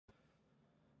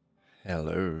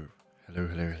Hello,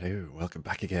 hello. Welcome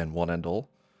back again, one and all.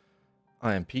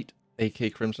 I am Pete, aka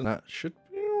Krimxon. That should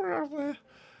be around there.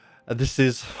 And this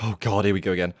is, oh god, here we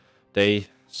go again. Day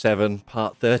 7,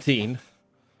 part 13.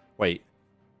 Wait,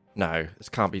 no, this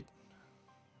can't be.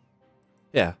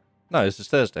 Yeah, no, this is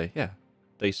Thursday. Yeah,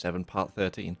 Day 7, part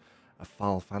 13. A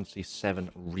Final Fantasy VII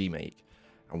Remake.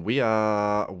 And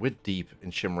we're deep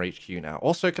in Shimmer HQ now.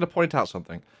 Also, can I point out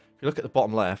something? If you look at the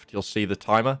bottom left, you'll see the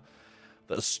timer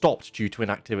that has stopped due to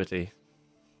inactivity,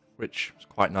 which is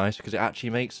quite nice because it actually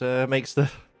makes the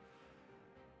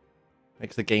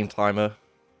game timer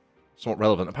somewhat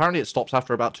relevant. Apparently, it stops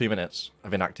after about 2 minutes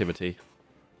of inactivity,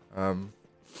 so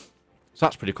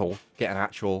that's pretty cool. Get an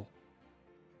actual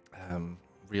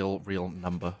real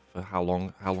number for how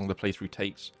long the playthrough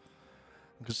takes.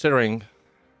 And considering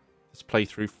this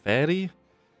playthrough fairly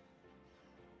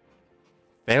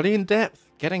in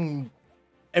depth, getting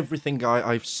everything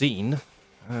I've seen.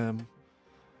 I've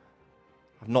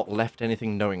not left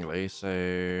anything knowingly, so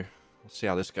we'll see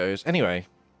how this goes. Anyway,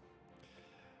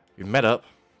 we met up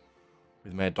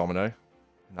with Mayor Domino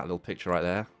in that little picture right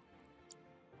there.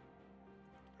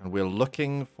 And we're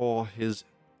looking for his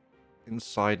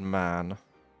inside man.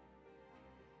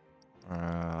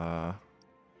 I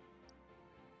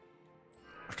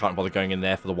can't bother going in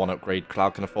there for the one upgrade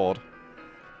Cloud can afford.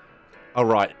 Oh,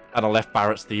 right. And I left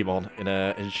Barrett's theme on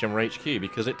in Shimmer HQ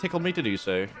because it tickled me to do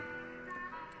so.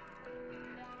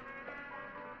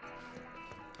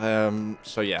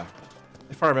 So yeah.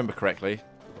 If I remember correctly,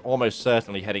 almost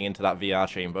certainly heading into that VR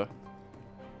chamber.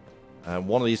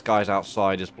 One of these guys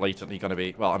outside is blatantly going to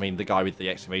be... Well, I mean, the guy with the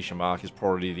exclamation mark is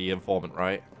probably the informant,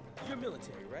 right? You're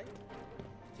military, right?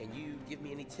 Can you give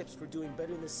me any tips for doing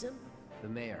better in the sim? The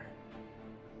mayor.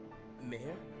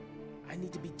 Mayor? I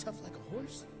need to be tough like a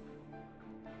horse?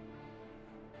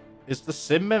 Is the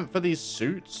sim meant for these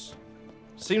suits?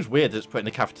 Seems weird that it's put in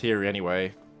the cafeteria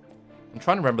anyway. I'm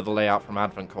trying to remember the layout from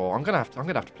Advent Core. I'm gonna have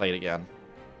to play it again.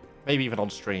 Maybe even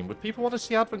on stream. Would people want to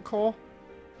see Advent Core?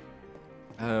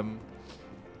 I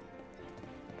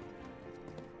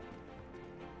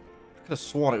could have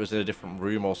sworn it was in a different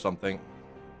room or something.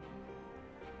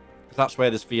 Because that's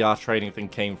where this VR training thing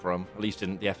came from, at least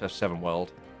in the FF7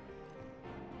 world.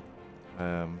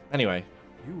 Anyway.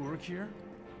 You work here?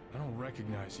 I don't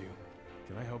recognize you.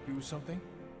 Can I help you with something?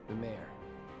 The mayor.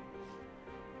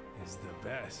 Is the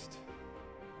best.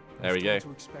 There we go.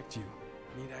 To expect you.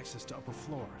 Need access to upper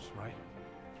floors, right?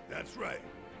 That's right.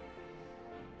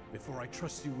 Before I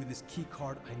trust you with this key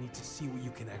card, I need to see what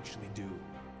you can actually do.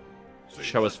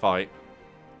 Show us fight.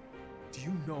 Do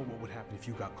you know what would happen if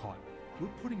you got caught? We're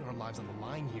putting our lives on the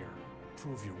line here.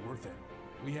 Prove you're worth it.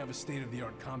 We have a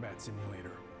state-of-the-art combat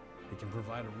simulator. It can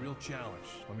provide a real challenge,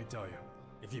 let me tell you.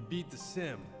 If you beat the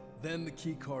sim, then the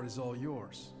key card is all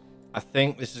yours. I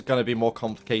think this is going to be more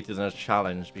complicated than a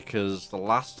challenge because the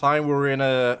last time we were in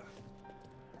a...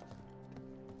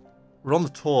 We were on the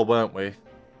tour, weren't we?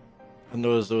 And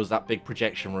there was that big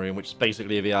projection room, which is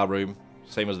basically a VR room,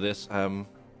 same as this. And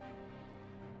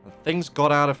things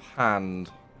got out of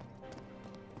hand.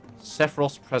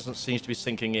 Sephiroth's presence seems to be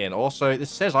sinking in. Also,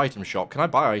 this says item shop. Can I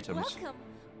buy items? Welcome.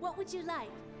 What would you like?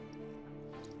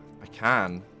 I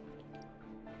can.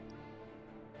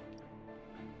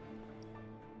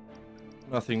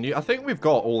 Nothing new. I think we've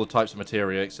got all the types of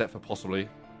materia except for possibly...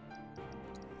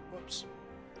 Whoops.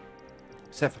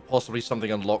 Except for possibly something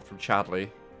unlocked from Chadley.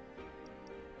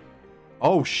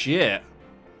 Oh, shit.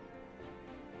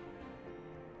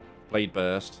 Blade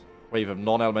Burst. Wave of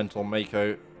non-elemental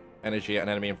Mako energy at an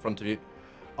enemy in front of you.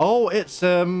 Oh, it's,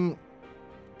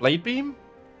 Blade Beam?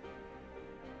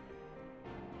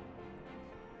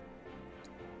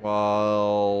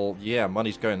 Well, yeah,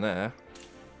 money's going there.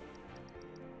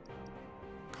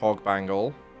 Cog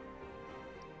Bangle.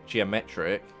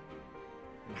 Geometric.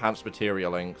 Enhanced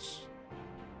Material Links.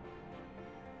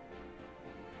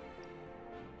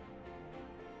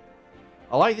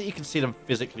 I like that you can see them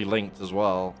physically linked as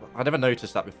well. I never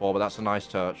noticed that before, but that's a nice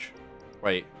touch.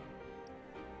 Wait.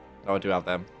 No, I do have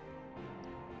them.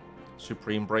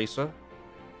 Supreme Bracer.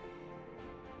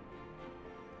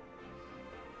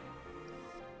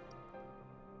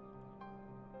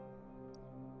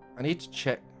 I need to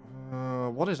check...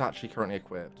 what is actually currently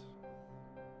equipped?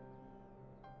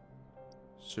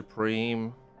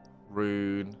 Supreme,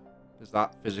 Rune. Is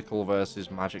that physical versus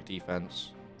magic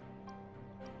defense?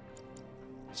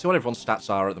 See what everyone's stats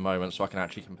are at the moment so I can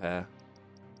actually compare.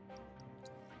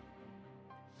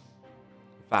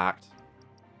 In fact.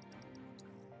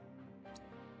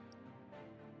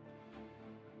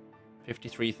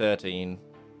 $53.13.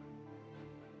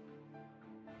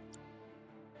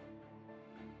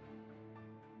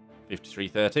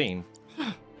 5313.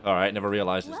 Alright, never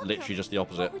realized it's Welcome. literally just the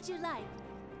opposite. What would you like?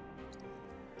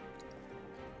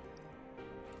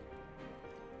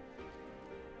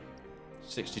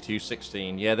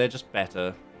 $62.16. Yeah, they're just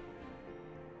better.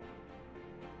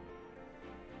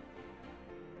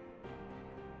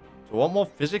 So, want more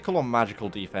physical or magical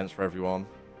defense for everyone?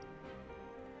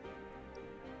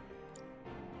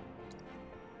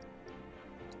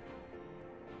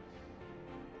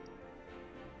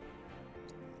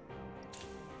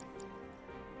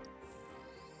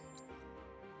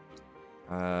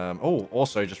 Oh,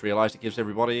 also just realized it gives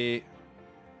everybody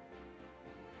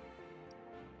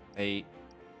a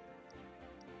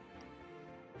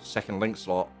second link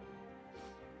slot.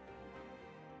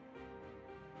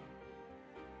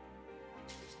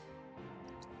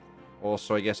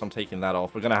 Also, I guess I'm taking that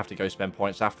off. We're going to have to go spend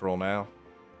points after all now.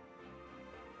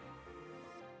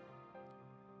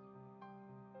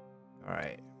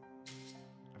 Alright.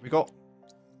 Have we got...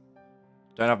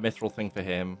 Don't have Mithril thing for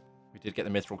him. We did get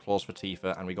the Mithril Claws for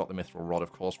Tifa, and we got the Mithril Rod,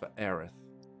 of course, for Aerith.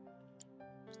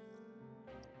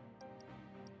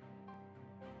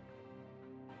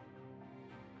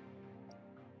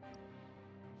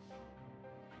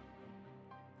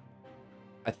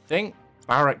 I think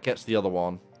Barrett gets the other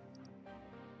one.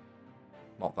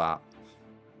 Not that.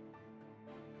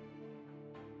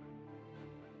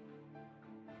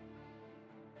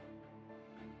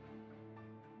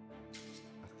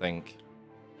 I think.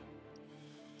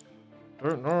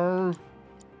 Don't know.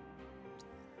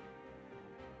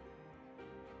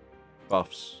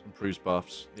 Buffs. Improves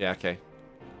buffs. Yeah, okay.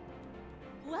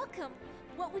 Welcome.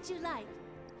 What would you like?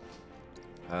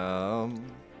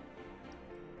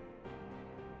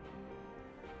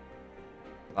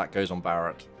 That goes on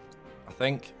Barrett, I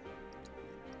think.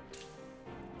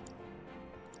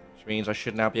 Which means I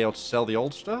should now be able to sell the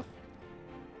old stuff.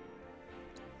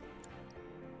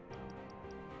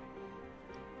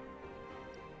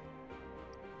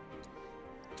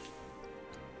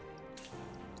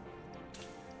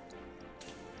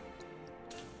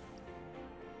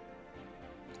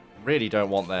 Really don't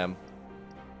want them.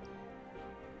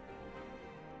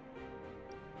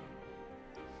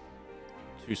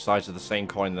 Two sides of the same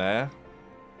coin there.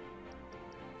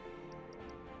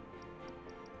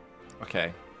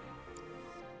 Okay.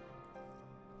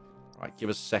 Right, give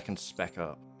us a second to spec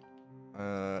up.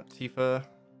 Tifa.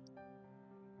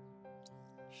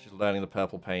 She's learning the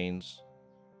purple pains.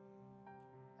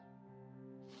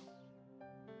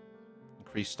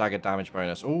 Increased stagger damage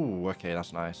bonus. Ooh, okay,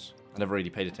 that's nice. I never really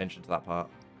paid attention to that part.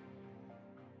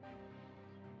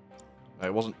 No,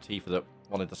 it wasn't Tifa that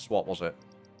wanted the swap, was it?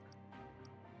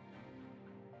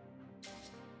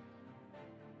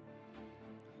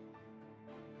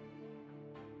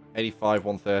 $85,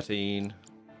 113.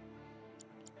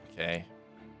 Okay.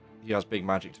 He has big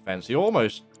magic defense. He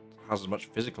almost has as much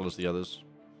physical as the others.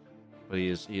 But he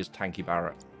is tanky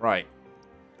Barrett. Right.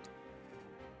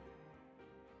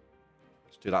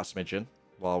 Let's do that smidgen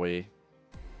while we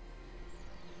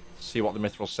see what the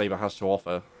Mithril Saber has to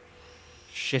offer.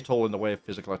 Shit all in the way of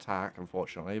physical attack,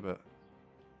 unfortunately, but...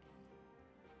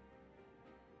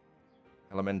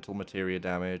 Elemental materia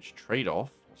damage.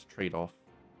 Trade-off? What's trade-off?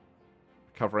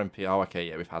 Recover MP. Oh, okay,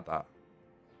 yeah, we've had that.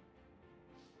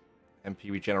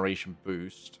 MP regeneration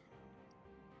boost.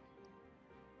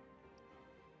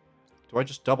 Do I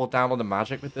just double down on the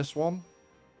magic with this one?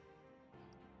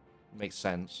 Makes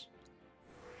sense.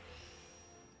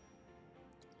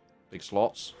 Big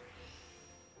slots.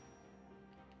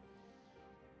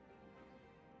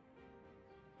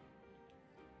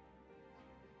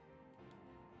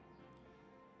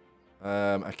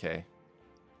 Okay.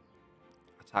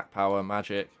 Attack power,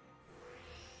 magic.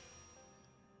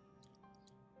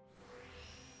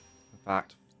 In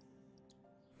fact,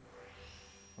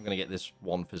 I'm going to get this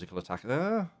one physical attack.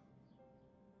 Yeah,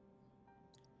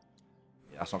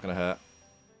 that's not going to hurt.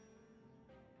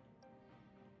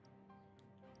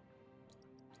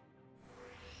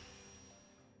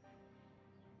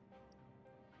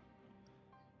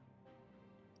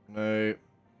 No.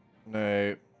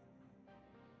 No.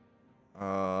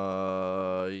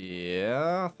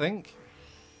 Yeah, I think.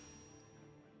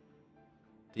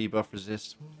 Debuff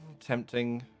resist.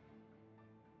 Tempting.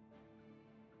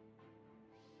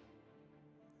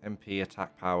 MP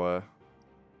attack power.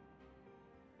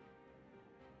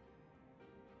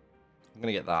 I'm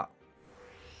gonna get that.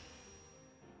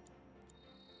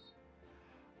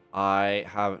 I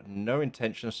have no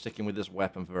intention of sticking with this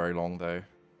weapon for very long, though.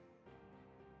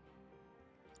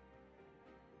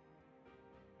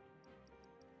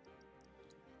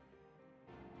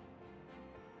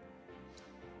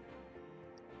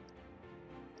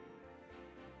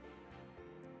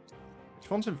 Which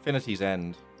one's Infinity's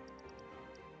End?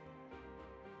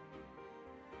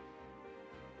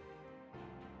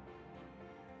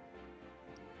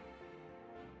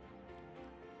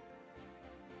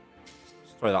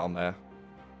 Let's throw that on there.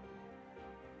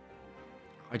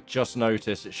 I just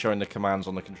noticed it's showing the commands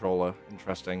on the controller.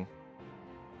 Interesting.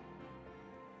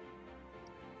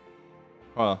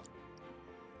 Huh.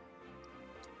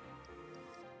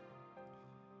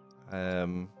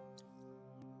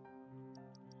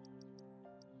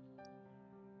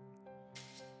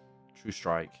 True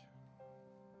Strike.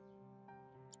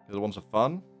 The other ones are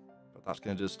fun, but that's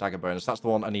going to do the stagger bonus. That's the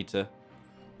one I need to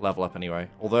level up anyway.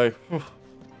 Although,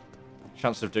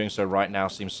 chance of doing so right now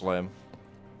seems slim.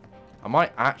 I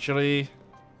might actually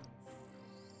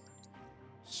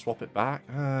swap it back.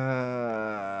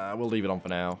 We'll leave it on for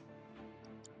now.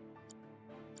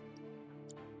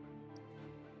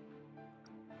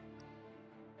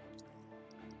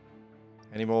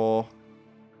 Any more?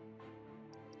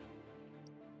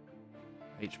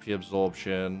 HP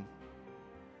absorption.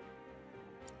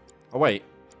 Oh, wait.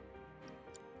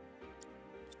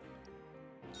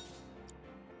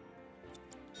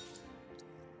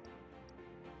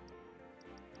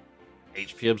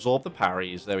 HP absorb the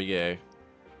parries. There we go.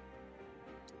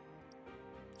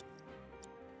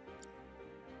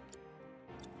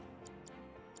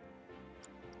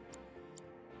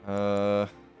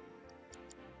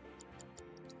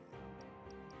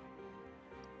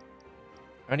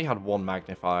 I only had one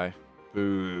magnify.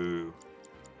 Boo.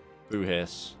 Boo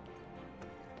hiss.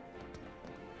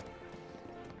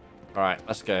 Alright,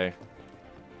 let's go.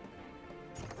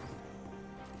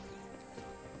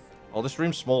 Oh, this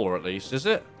room's smaller at least, is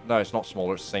it? No, it's not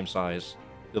smaller, it's the same size.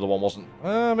 The other one wasn't.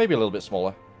 Maybe a little bit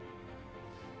smaller.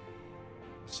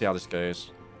 Let's see how this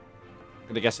goes. I'm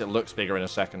gonna guess it looks bigger in a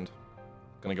second.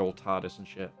 I'm gonna go all TARDIS and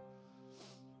shit.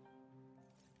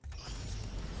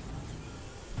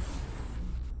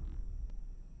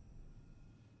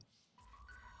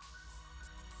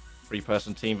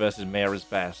 Three-person team versus Mayor is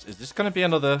best. Is this going to be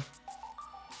another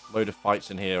load of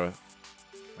fights in here?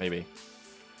 Maybe.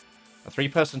 A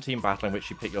three-person team battle in which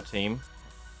you pick your team.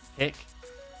 Pick.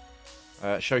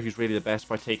 Show who's really the best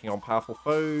by taking on powerful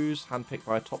foes. Handpicked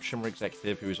by a top Shimmer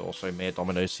executive who is also Mayor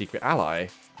Domino's secret ally.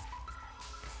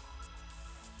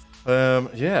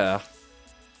 Yeah.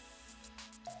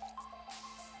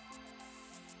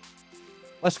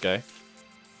 Let's go.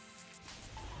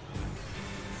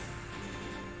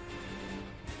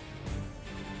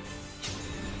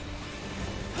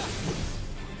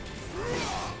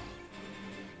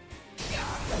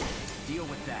 Deal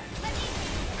with that.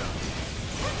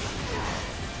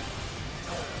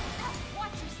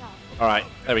 Watch yourself. Alright,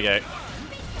 there we go.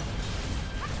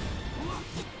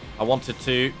 I wanted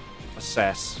to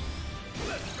assess.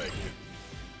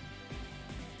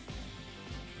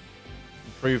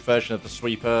 Improved version of the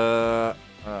sweeper.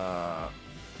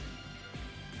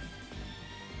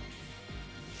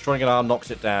 Destroying an arm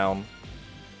knocks it down.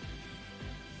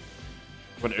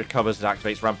 When it recovers, it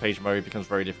activates Rampage mode, becomes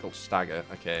very difficult to stagger.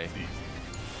 Okay.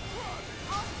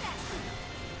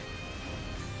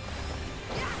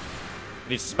 I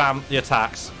need to spam the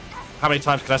attacks. How many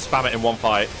times can I spam it in one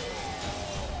fight?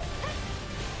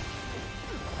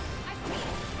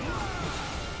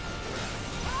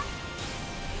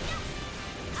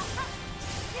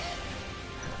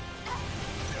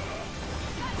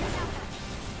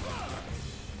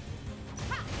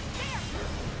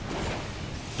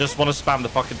 Just want to spam the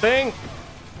fucking thing.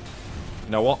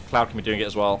 You know what? Cloud can be doing it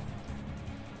as well.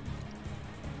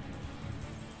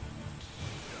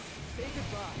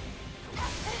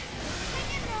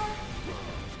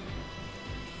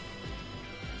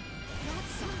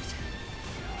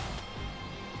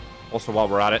 Also, while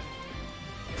we're at it,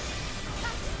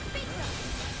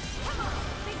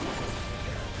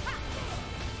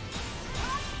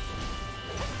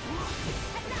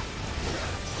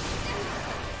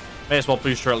 may as well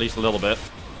boost her at least a little bit.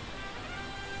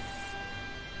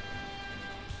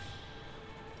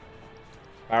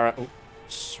 Barrett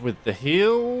with the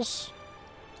heals.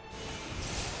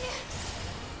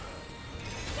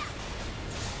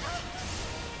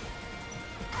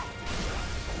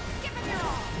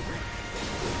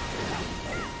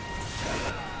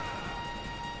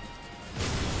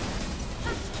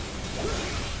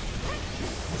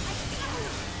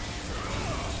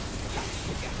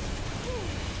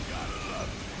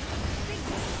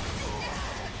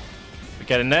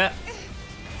 Get in there.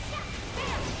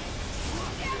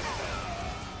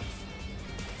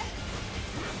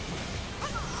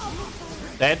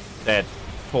 Dead? Dead.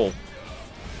 Cool.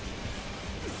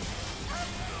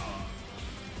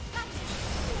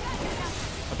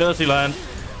 Ability learned.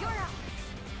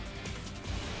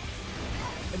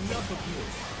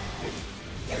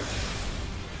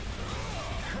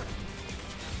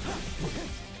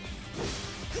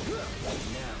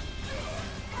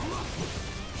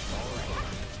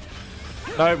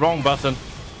 No, wrong button.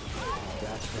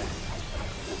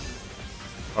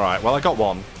 Alright, well I got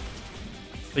one.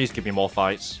 Please give me more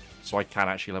fights, so I can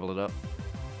actually level it up.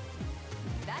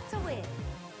 That's a win.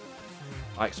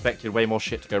 I expected way more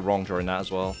shit to go wrong during that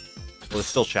as well. Well, there's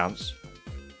still chance.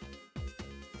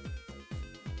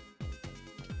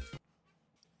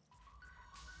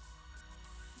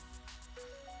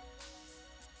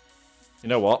 You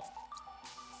know what?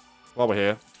 While we're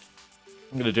here,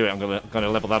 I'm going to do it. I'm going to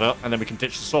level that up, and then we can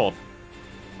ditch the sword.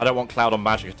 I don't want Cloud on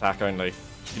magic attack only.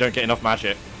 You don't get enough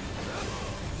magic.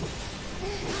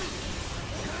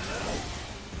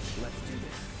 Let's do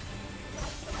this.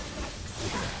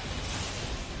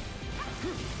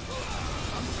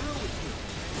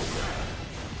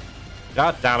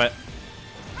 God damn it.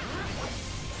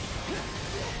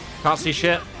 Can't see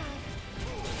shit.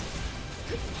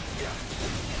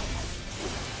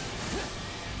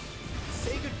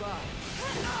 Say goodbye.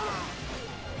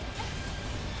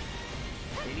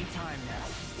 Anytime now.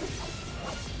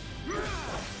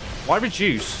 Why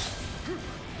reduce?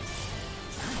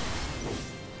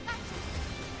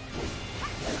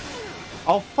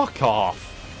 Oh, fuck off.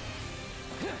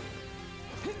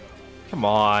 Come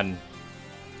on.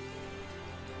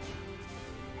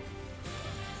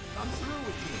 I'm through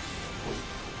with you.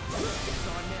 It's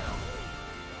on now.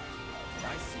 I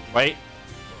see. Wait.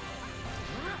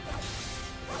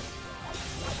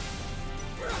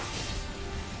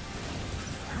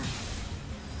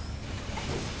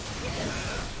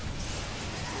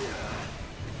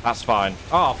 That's fine.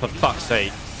 Oh, for fuck's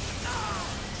sake.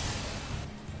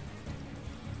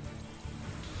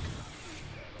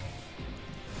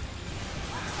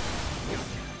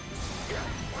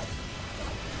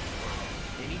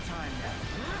 Anytime now.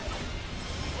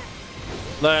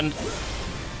 Learned.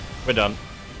 We're done.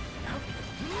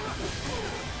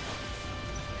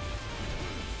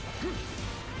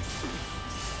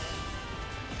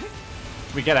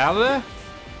 Can we get out of there?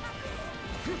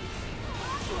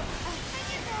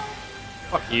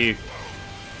 Fuck you.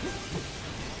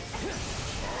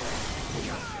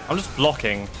 I'm just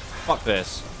blocking. Fuck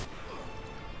this.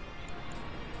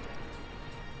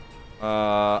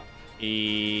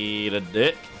 Eat a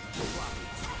dick.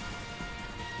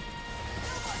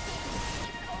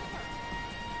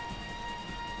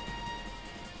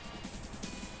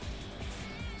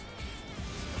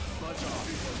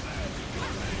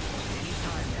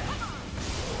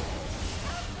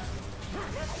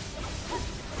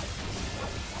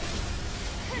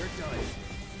 You're done.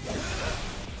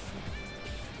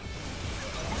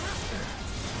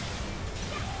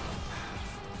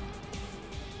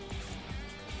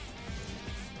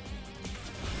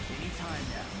 Anytime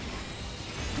now.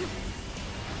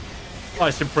 Oh,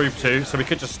 it's improved too, so we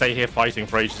could just stay here fighting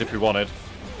for ages if we wanted.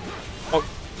 Oh,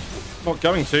 not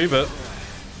going to, but...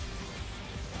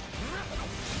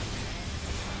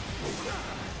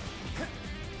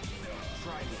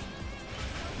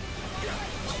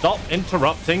 Stop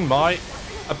interrupting my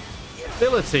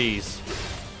abilities.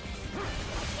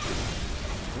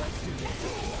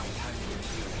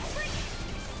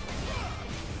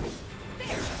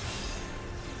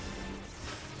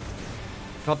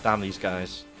 God damn these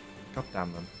guys. God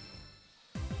damn them.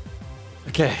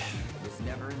 Okay. Was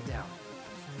never in doubt.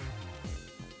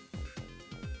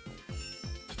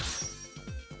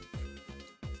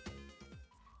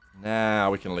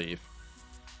 Now we can leave.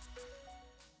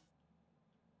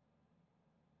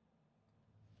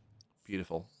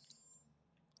 Beautiful.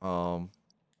 Huh.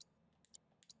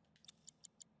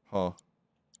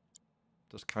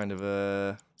 Just kind of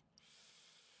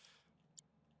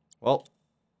well,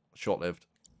 short-lived.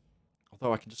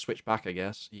 Although I can just switch back, I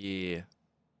guess. Yeah.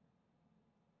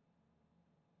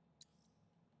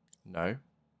 No.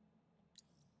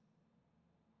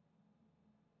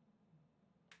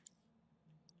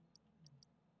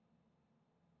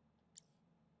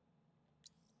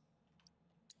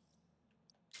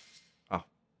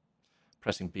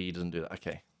 Pressing B doesn't do that.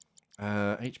 Okay.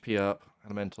 HP up,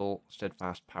 elemental,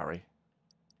 steadfast, parry.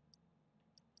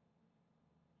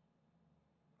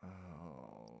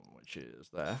 Which is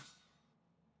there.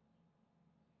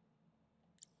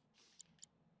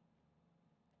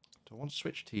 Do I want to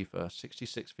switch T first?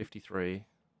 6653.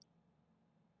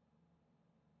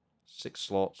 6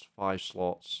 slots, 5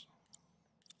 slots.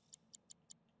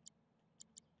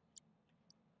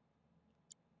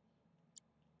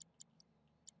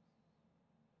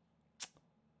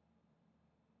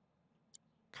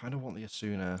 Kind of want the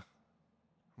Asuna.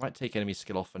 How Might take enemy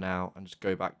skill off for now and just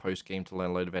go back post game to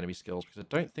learn a load of enemy skills because I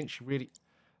don't think she really.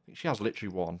 I think she has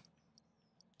literally one.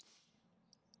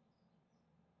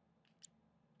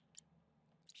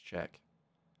 Let's check.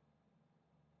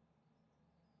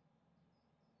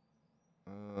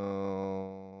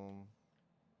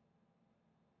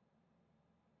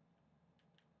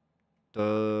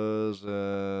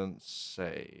 Doesn't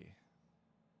say.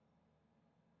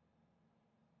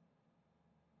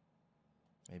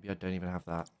 Maybe I don't even have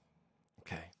that.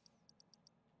 Okay.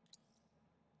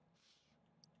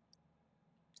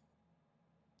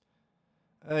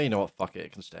 You know what? Fuck it.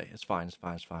 It can stay. It's fine. It's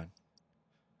fine. It's fine.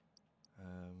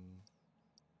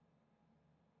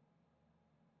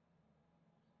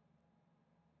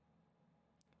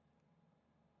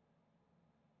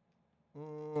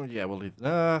 Yeah, we'll leave.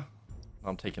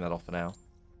 I'm taking that off for now.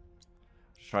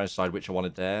 Just trying to decide which I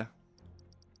wanted there.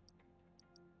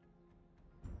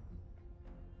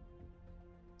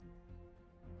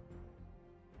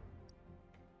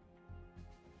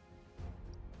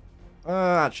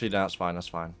 Actually, no, that's fine. That's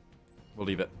fine. We'll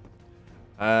leave it.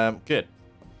 Good.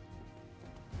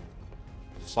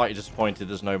 Slightly disappointed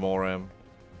there's no more,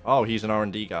 Oh, he's an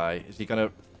R&D guy. Is he going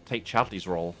to take Chadley's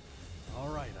role?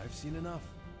 Alright, I've seen enough.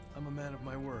 I'm a man of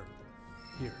my word.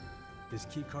 Here, this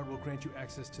key card will grant you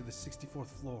access to the 64th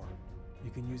floor.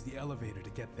 You can use the elevator to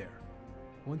get there.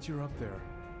 Once you're up there,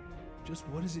 just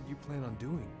what is it you plan on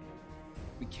doing?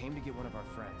 We came to get one of our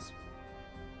friends.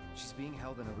 She's being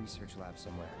held in a research lab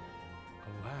somewhere.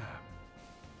 A lab?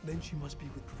 Then she must be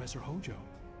with Professor Hojo.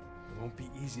 It won't be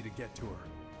easy to get to her.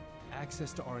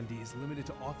 Access to R&D is limited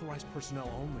to authorized personnel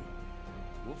only.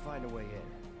 We'll find a way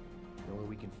in. Know where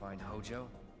we can find Hojo?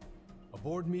 A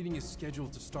board meeting is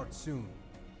scheduled to start soon.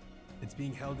 It's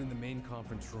being held in the main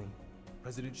conference room.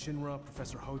 President Shinra,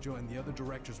 Professor Hojo, and the other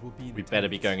directors will be in We better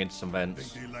be going into some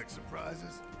vents. Think they like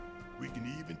surprises? We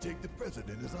can even take the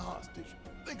president as a hostage.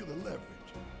 Think of the leverage.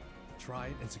 Try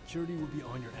it, and security will be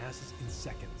on your asses in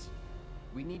seconds.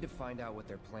 We need to find out what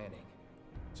they're planning.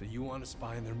 So you want to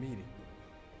spy in their meeting?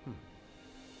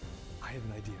 I have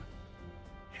an idea.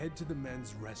 Head to the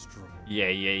men's restroom.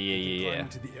 Yeah. Climb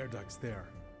into the air ducts there.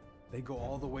 They go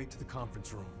all the way to the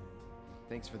conference room.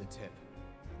 Thanks for the tip.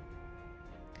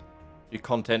 Your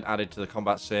content added to the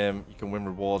combat sim. You can win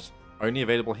rewards. Only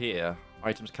available here.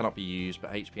 Items cannot be used,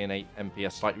 but HP and MP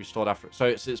are slightly restored after. So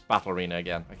it's battle arena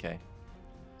again. Okay.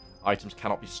 Items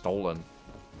cannot be stolen.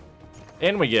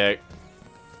 In we go.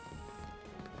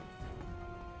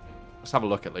 Let's have a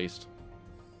look at least.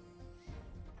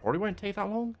 Probably won't take that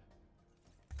long.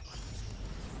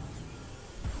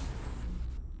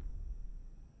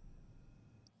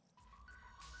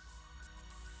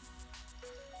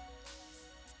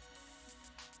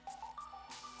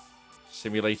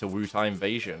 Simulator Wutai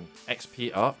Invasion.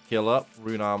 XP up, kill up,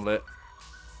 rune armlet.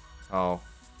 Oh.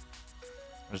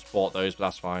 I just bought those, but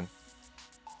that's fine.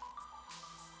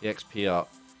 The XP up.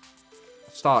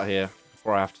 I'll start here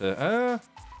before I have to...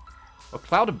 Well,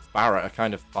 Cloud and Barrett are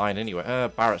kind of fine anyway.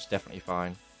 Barrett's definitely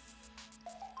fine.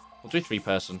 We'll do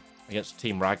 3-person against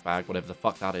Team Ragbag, whatever the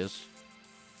fuck that is.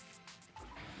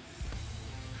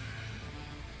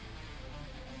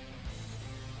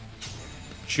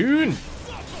 Tune!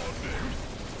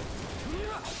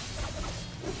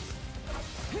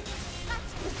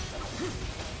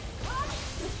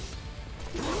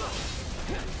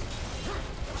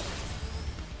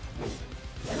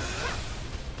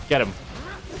 Get him.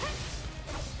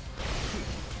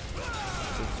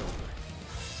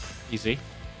 Easy.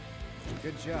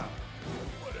 Good job.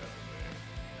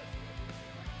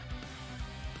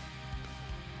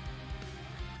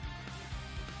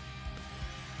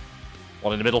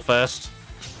 One in the middle first.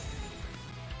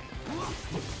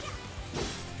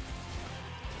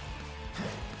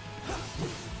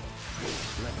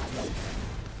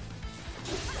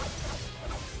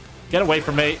 Get away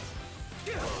from me.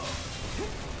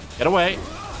 Get away.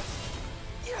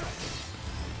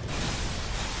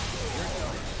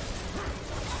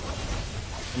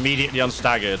 Immediately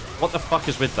unstaggered. What the fuck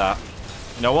is with that?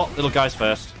 You know what? Little guys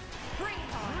first.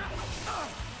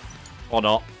 Or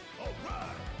not.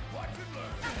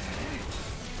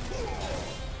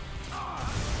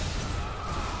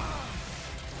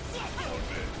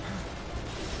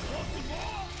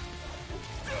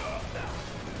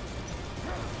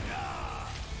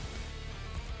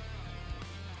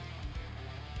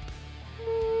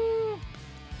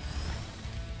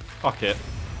 Fuck it.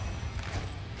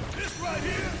 This right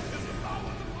here is the power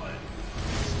of the plan.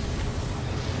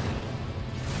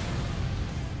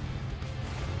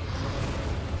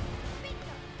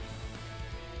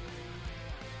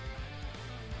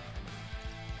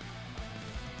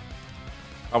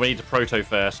 Oh, we need the proto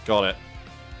first. Got it.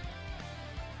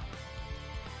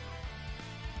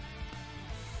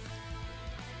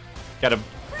 Get him.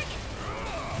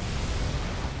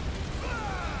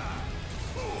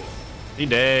 He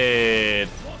did.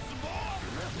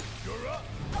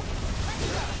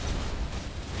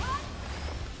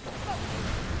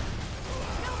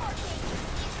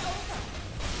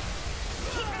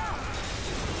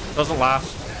 Doesn't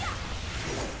last.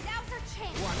 Now's our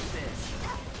chance. Watch this.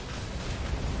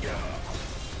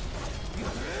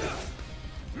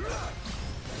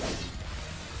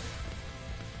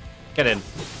 Get in.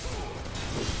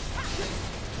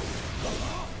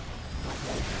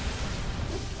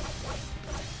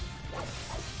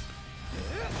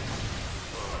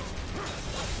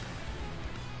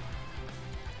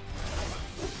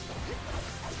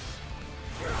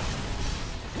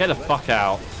 Get the fuck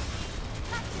out.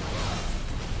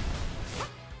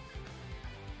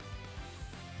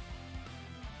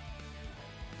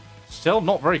 Still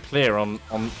not very clear on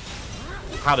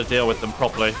how to deal with them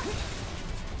properly.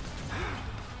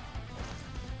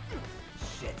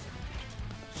 Shit.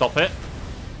 Stop it.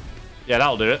 Yeah,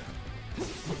 that'll do it.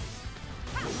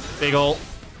 Big ol'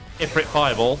 Ifrit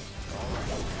fireball.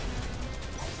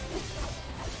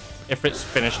 Ifrit's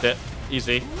finished it.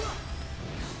 Easy.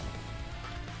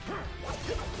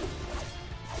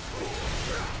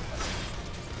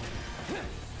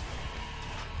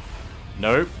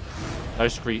 Nope. No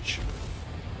screech.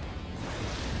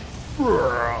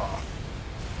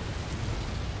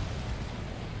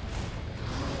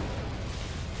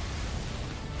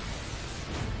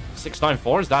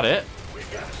 694, is that it?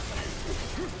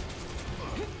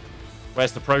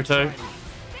 Where's the proto?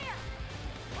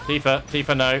 Tifa,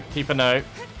 Tifa no, Tifa no.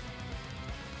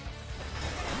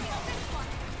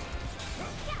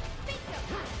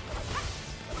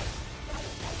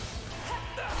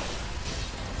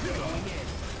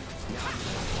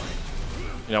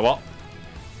 You know what?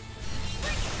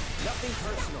 Nothing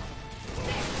personal.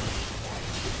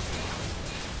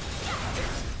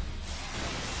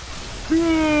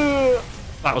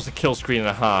 That was a kill screen and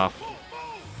a half.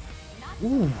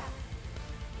 Ooh.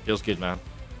 Feels good, man.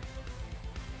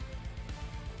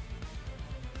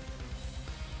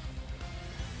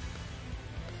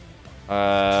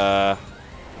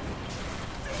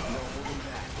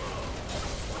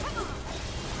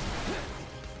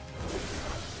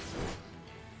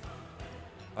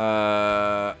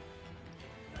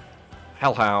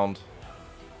 Hellhound.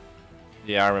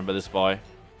 Yeah, I remember this boy.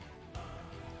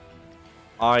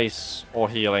 Ice or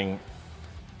healing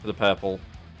for the purple.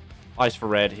 Ice for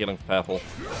red, healing for purple.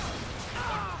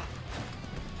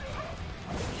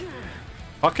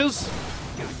 Fuckers!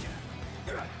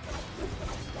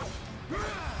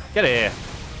 Get here.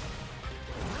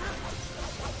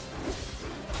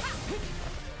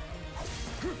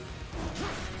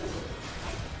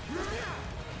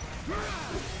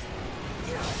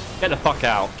 Get the fuck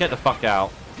out. Get the fuck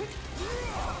out.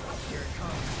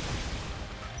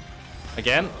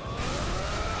 Again?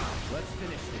 Let's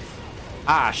finish this.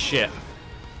 Ah, shit.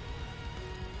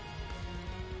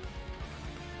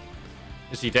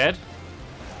 Is he dead?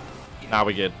 Now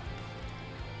we're good.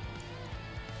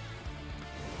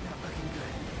 Not looking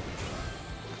good.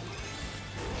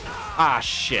 Ah,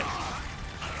 shit.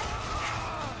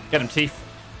 Get him, Teeth.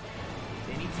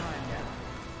 Anytime now.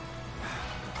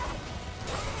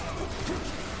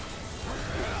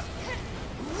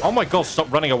 Oh my god,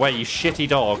 stop running away, you shitty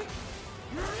dog.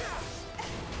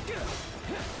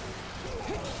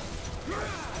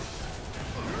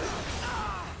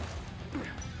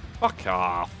 Fuck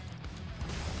off.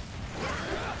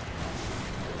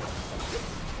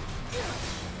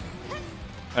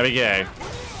 There we go.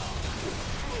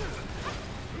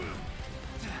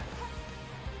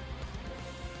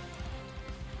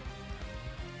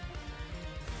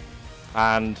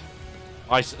 And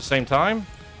ice at the same time.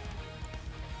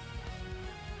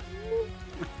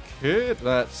 We could.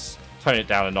 Let's tone it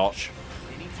down a notch.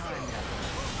 Anytime now.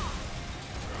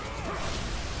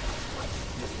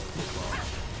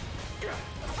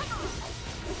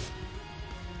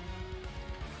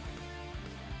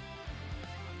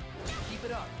 Keep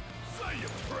it up. Say your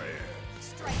prayers.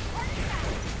 Strike hard I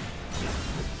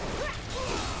see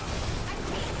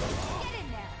it. Get in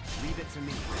there. Leave it to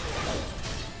me.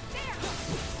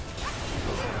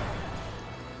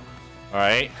 All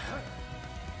right.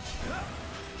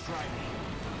 Try me.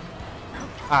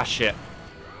 Ah, shit.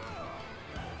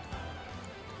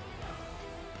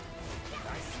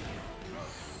 I see it.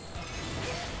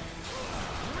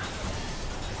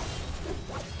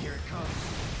 Here it comes.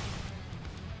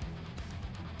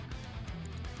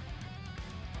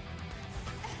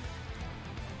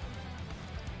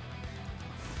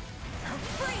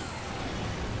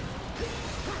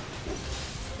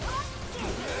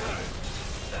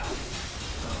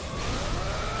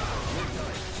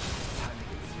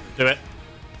 Do it.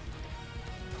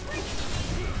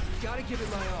 Gotta give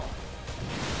it my all.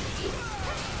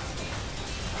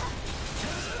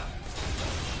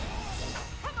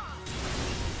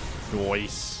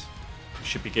 Nice.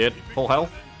 Should be good. Full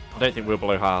health. I don't think we're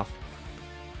below half.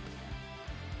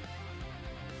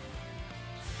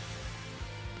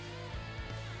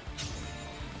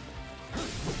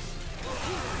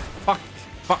 Fuck.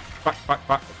 Fuck. Fuck. Fuck.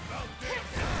 Fuck.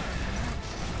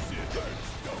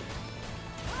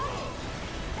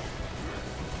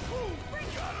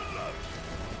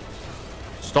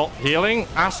 Stop healing,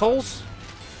 assholes.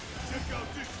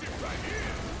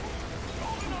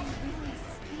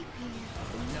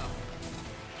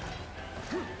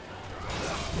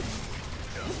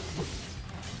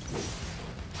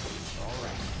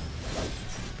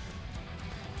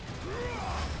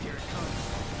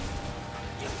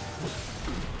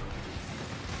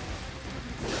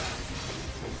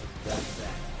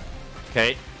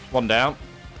 Okay, one down.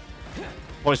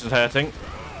 Poison's hurting.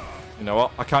 You know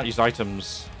what? I can't use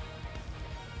items.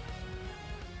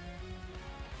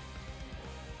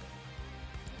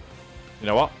 You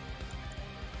know what?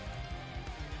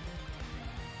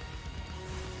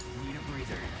 Need a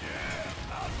breather.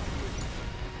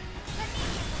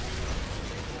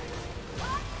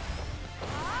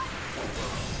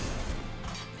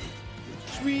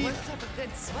 Sweet. Worked up a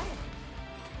good sweat.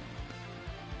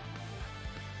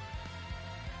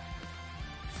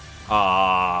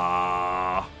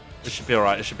 Ah, it should be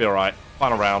alright. It should be alright.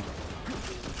 Final round.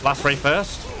 Last ray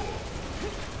first.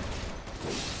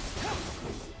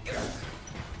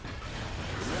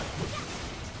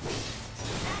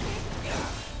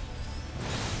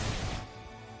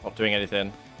 Not doing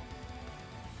anything.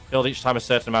 Killed each time a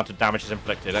certain amount of damage is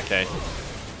inflicted. Okay.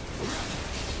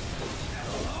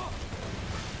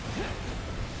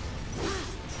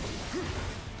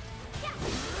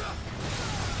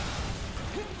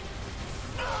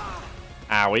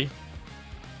 Owie.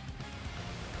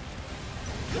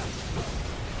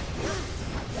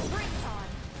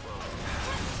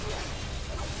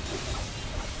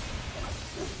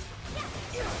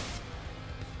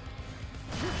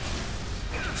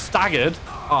 Staggered?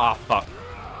 Ah, fuck.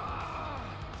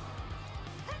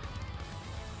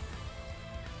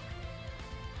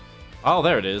 Oh,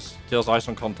 there it is. Deals ice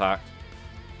on contact.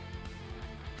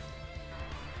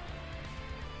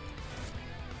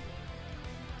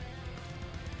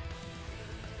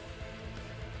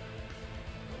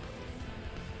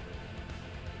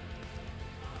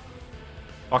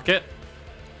 Fuck it.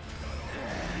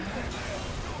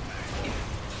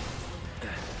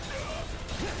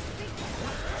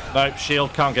 Nope,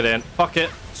 shield can't get in. Fuck it.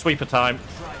 Sweeper time.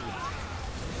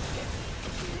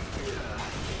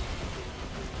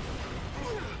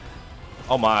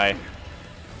 Oh my.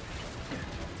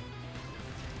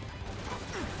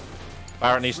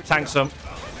 Barrett needs to tank some.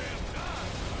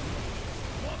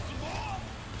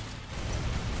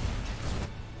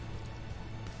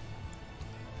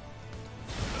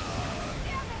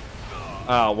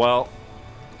 Oh, well.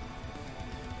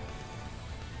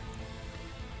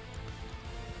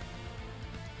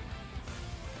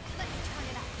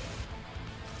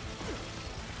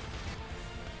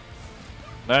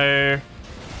 No.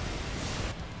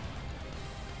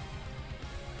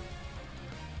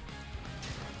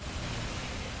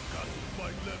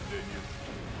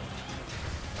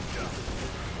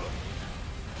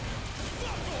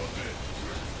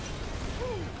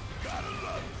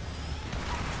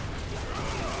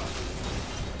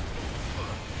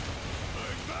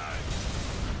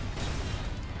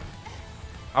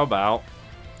 How about?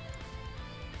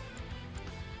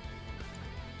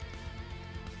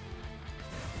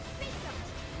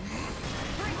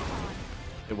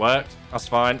 It worked. That's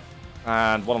fine.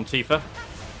 And one on Tifa.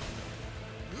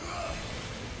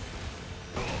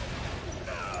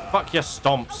 Fuck your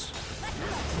stomps.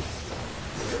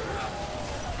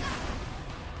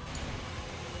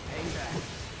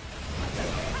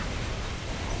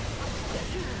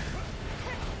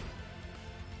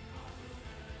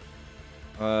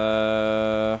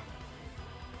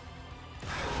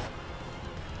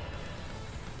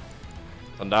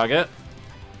 Thundarget.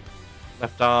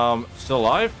 Left arm still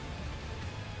alive.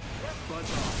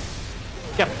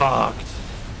 Get fucked.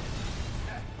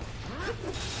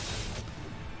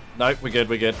 Nope, we're good,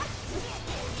 we're good.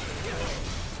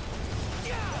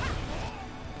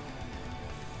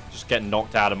 Just getting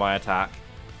knocked out of my attack.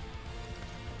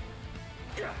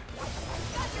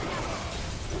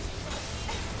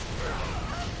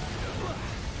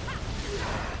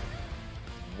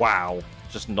 Wow.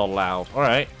 Just not allowed.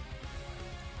 Alright.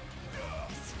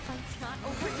 This fight's not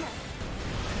over yet.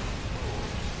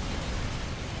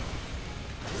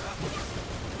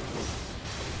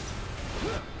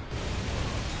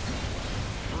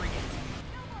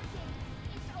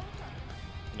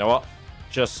 know what?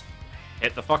 Just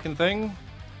hit the fucking thing.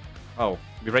 Oh,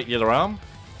 we break the other arm?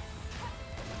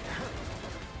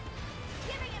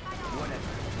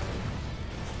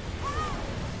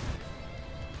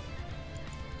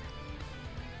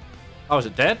 Oh, is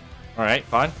it dead? Alright,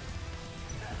 fine.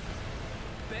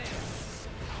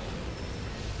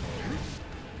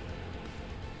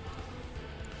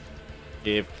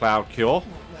 Give Cloud Cure.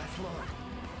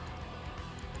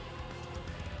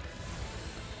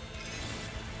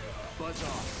 Buzz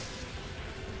off.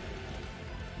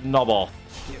 Knob off.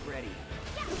 Get ready.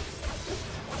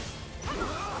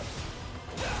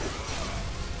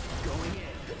 Going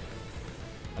in.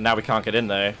 And now we can't get in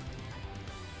there.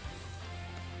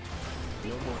 No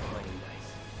more playing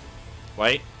nice.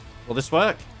 Wait, will this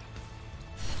work?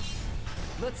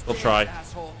 Let's We'll dance, try.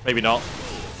 asshole. Maybe not.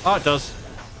 Oh, it does.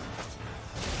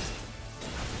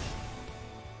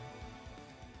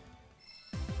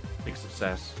 Big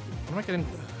success. Where am I getting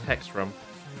text from?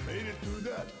 Made it through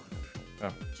that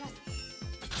one. Oh.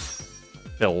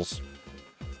 Bills.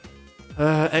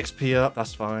 XP up,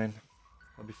 that's fine.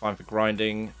 That'll be fine for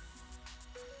grinding.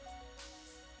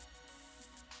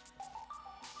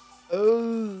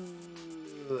 Oh,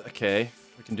 okay.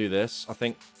 We can do this. I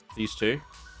think these two.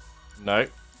 No.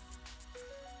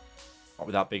 Not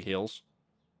without big heals.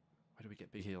 Where do we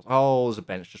get big heals? Oh, there's a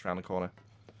bench just around the corner.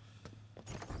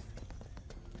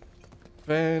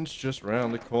 Bench just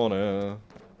round the corner.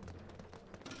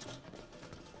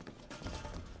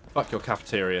 Fuck your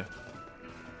cafeteria.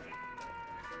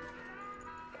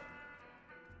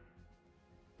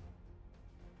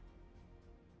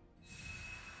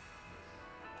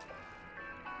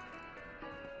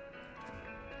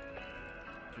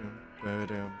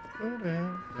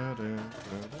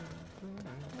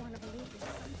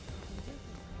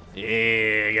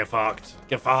 Yeah, get fucked.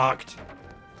 Get fucked.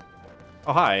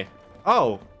 Oh, hi.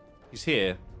 Oh, he's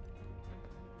here.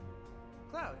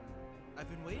 Cloud, I've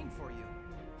been waiting for you.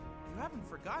 You haven't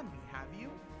forgotten me, have you?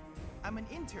 I'm an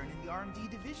intern in the R&D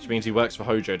division. Which means he works for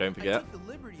Hojo, don't I forget. took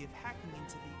the liberty of hacking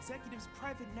into the executive's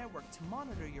private network to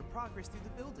monitor your progress through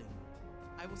the building.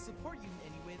 I will support you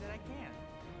in any way that I can.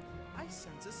 I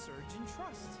sense a surge in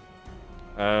trust.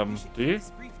 We should Do keep you?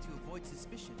 this brief to avoid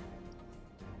suspicion.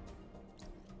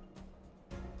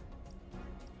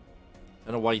 I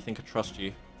don't know why you think I trust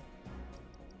you.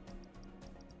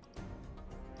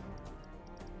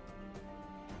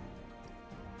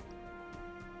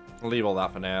 I'll leave all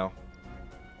that for now.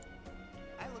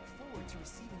 I look forward to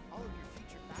receiving all of your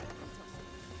future battle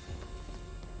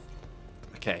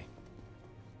intel. Okay.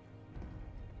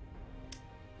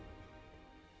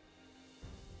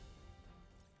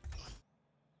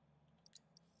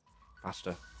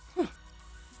 Faster.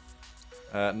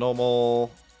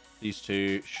 Normal. These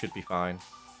two should be fine.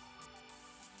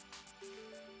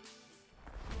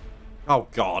 Oh,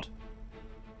 God.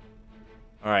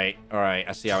 Alright, alright.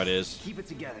 I see how it is. Keep it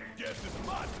together. Guess it's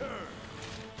my turn.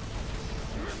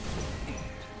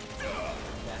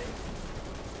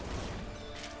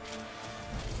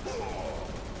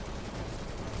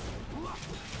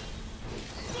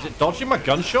 Is it dodging my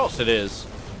gunshots? It is.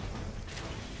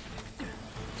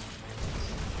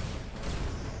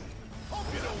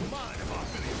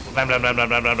 Blam, blam, blam, blam,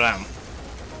 blam, blam, blam.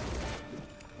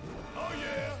 Oh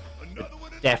yeah, another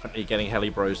one. Definitely getting heli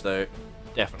bros, though.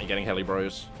 Definitely getting heli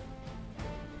bros.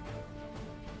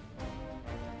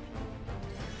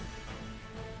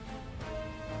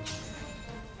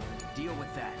 Deal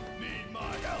with that. Need my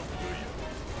help, do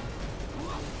you?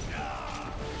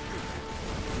 Ah.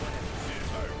 It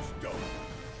hurts, don't it?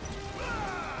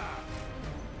 Ah.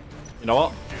 You know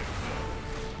what?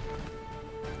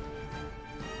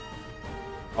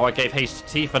 Oh, I gave haste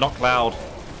to Tifa, not Cloud. I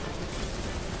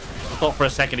thought for a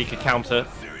second he could counter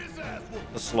Serious ass whoop.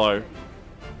 the slow.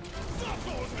 Suck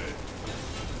on me.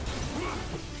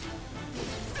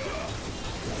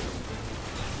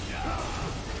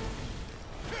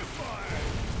 Hit fire.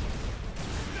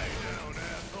 Lay down,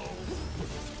 asshole.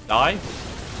 Die.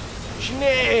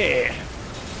 Schnee!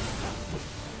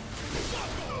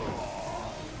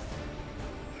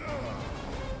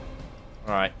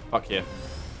 Alright, fuck you.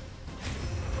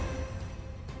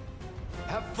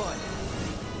 Have fun.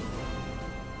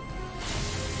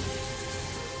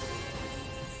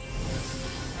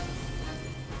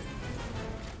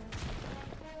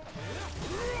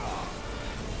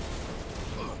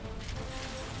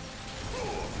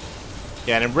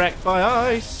 Getting wrecked by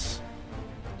ice.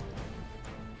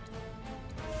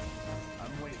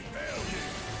 I'm waiting. Hell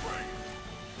yeah. Bring it.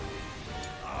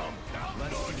 I'm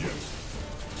counting on you.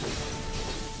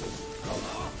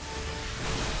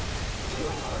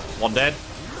 One dead.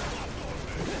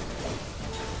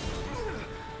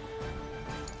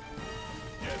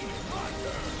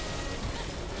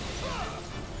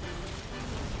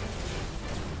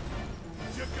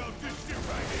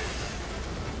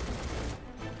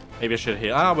 Maybe I should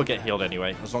heal. Ah, we'll get healed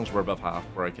anyway. As long as we're above half,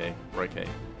 we're okay. We're okay.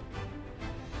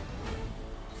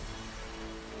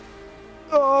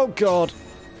 Oh, God.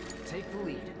 Take the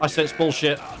lead. I said it's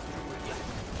bullshit.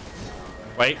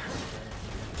 Wait.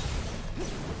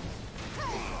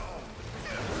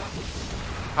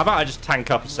 How about I just tank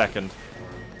up a second?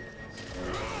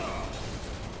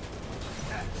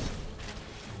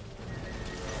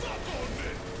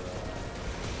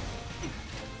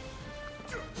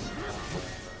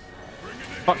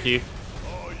 Fuck you.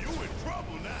 Oh, you in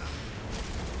trouble now.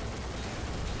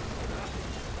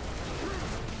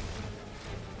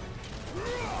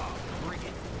 Bring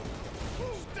it.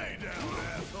 Stay down,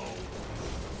 asshole.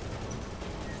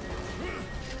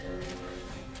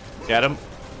 Get him.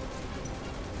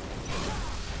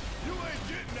 You ain't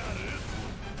getting out of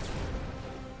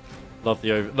this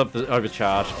one. Love the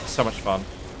overcharge. So much fun.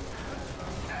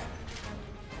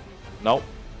 Nope.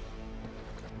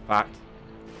 In fact,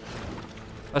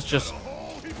 let's just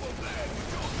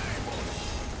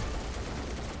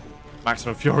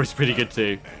Maximum Fury's pretty good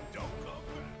too.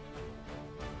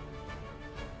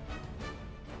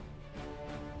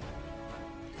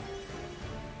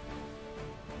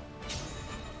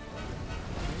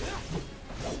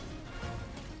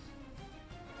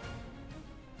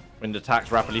 Wind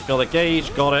attacks rapidly fill the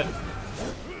gauge. Got it.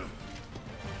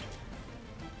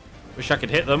 Wish I could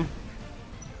hit them.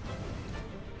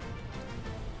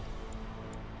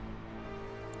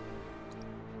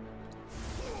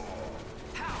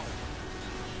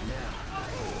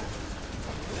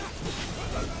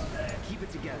 Keep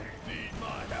it together. Need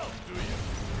my help, do you?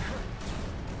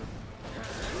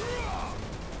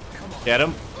 Get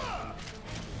him.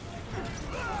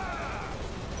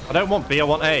 I don't want B, I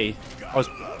want A. I was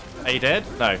A dead?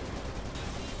 No.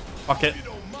 Fuck it. You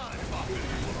don't mind if I finish you.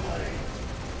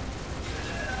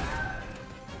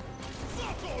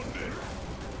 Suck on this.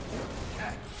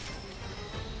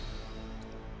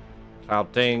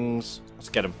 Cloud dings. Let's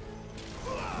get him.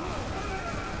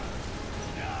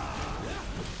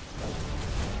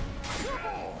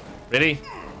 Really?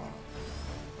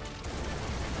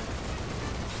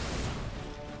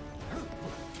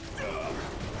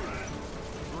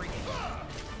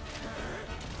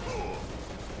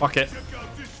 Fuck it. Check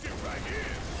out this shit right here.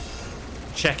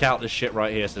 Check out this shit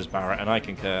right here, says Barrett, and I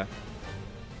concur.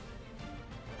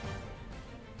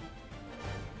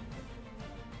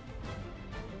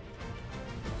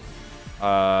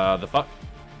 The fuck?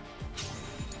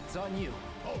 It's on you.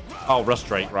 Oh,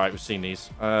 Rustrate, right, we've seen these.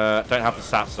 Don't have the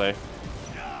stats though.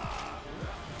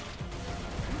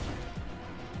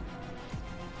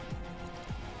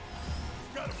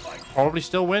 Probably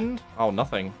still wind? Oh,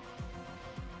 nothing.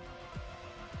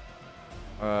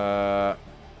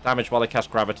 Damage while they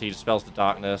cast gravity, dispels the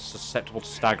darkness, susceptible to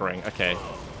staggering. Okay.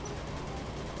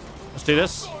 Let's do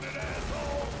this.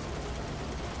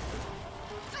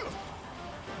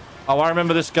 Oh, I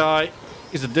remember this guy.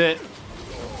 He's a dick. Get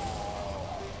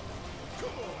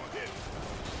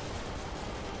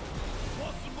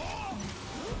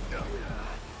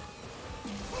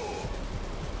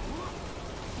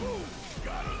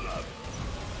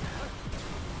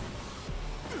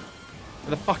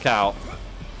the fuck out.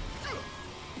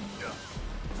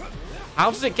 How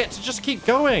does it get to just keep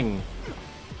going?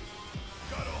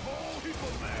 Got a whole heap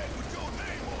of mag with your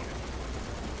name on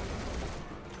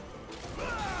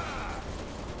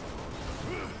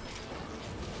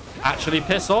it. Actually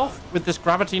piss off with this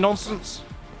gravity nonsense?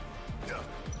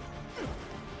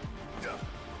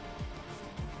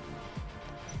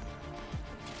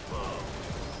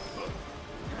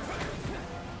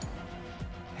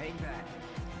 Hang back.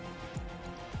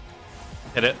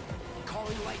 Hit it.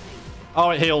 Calling lightning.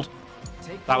 Oh, it healed.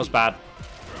 Take That was bad.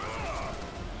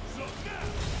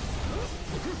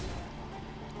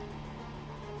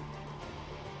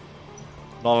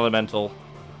 Non-elemental.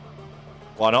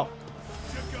 Why not?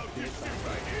 Check out this shit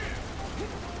right here.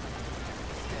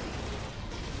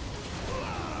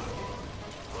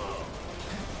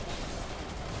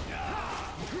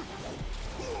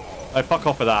 Oh, fuck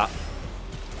off with that.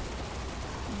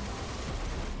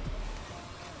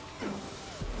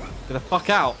 Get the fuck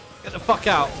out. Get the fuck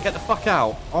out. Get the fuck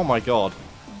out. Oh my god.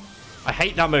 I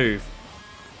hate that move.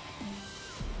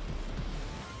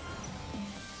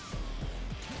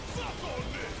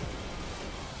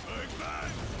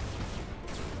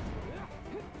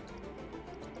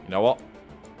 You know what?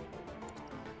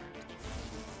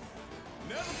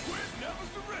 Never quit, never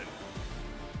surrender.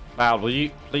 Cloud, will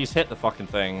you please hit the fucking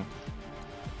thing?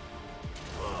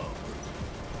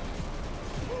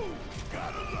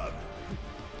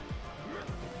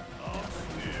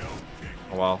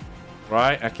 Oh well.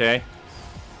 Right, okay.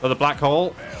 So the black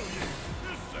hole. Hell yeah,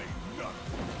 this ain't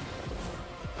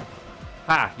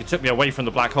Ha! You took me away from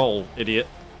the black hole, idiot.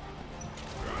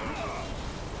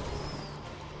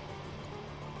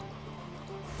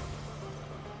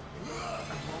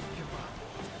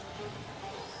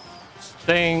 This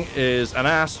thing is an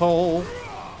asshole.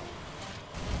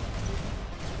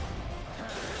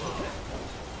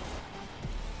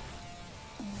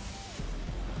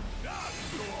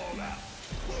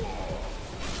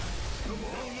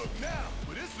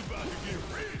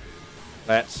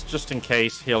 Let's, just in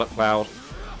case, heal up Cloud.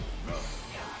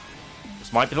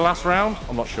 This might be the last round?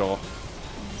 I'm not sure.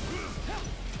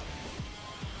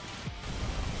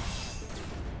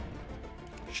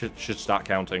 Should start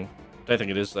counting. Don't think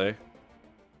it is, though.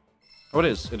 Oh, it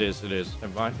is. It is. It is.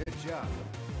 Never mind. Good job.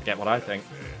 Get what I think.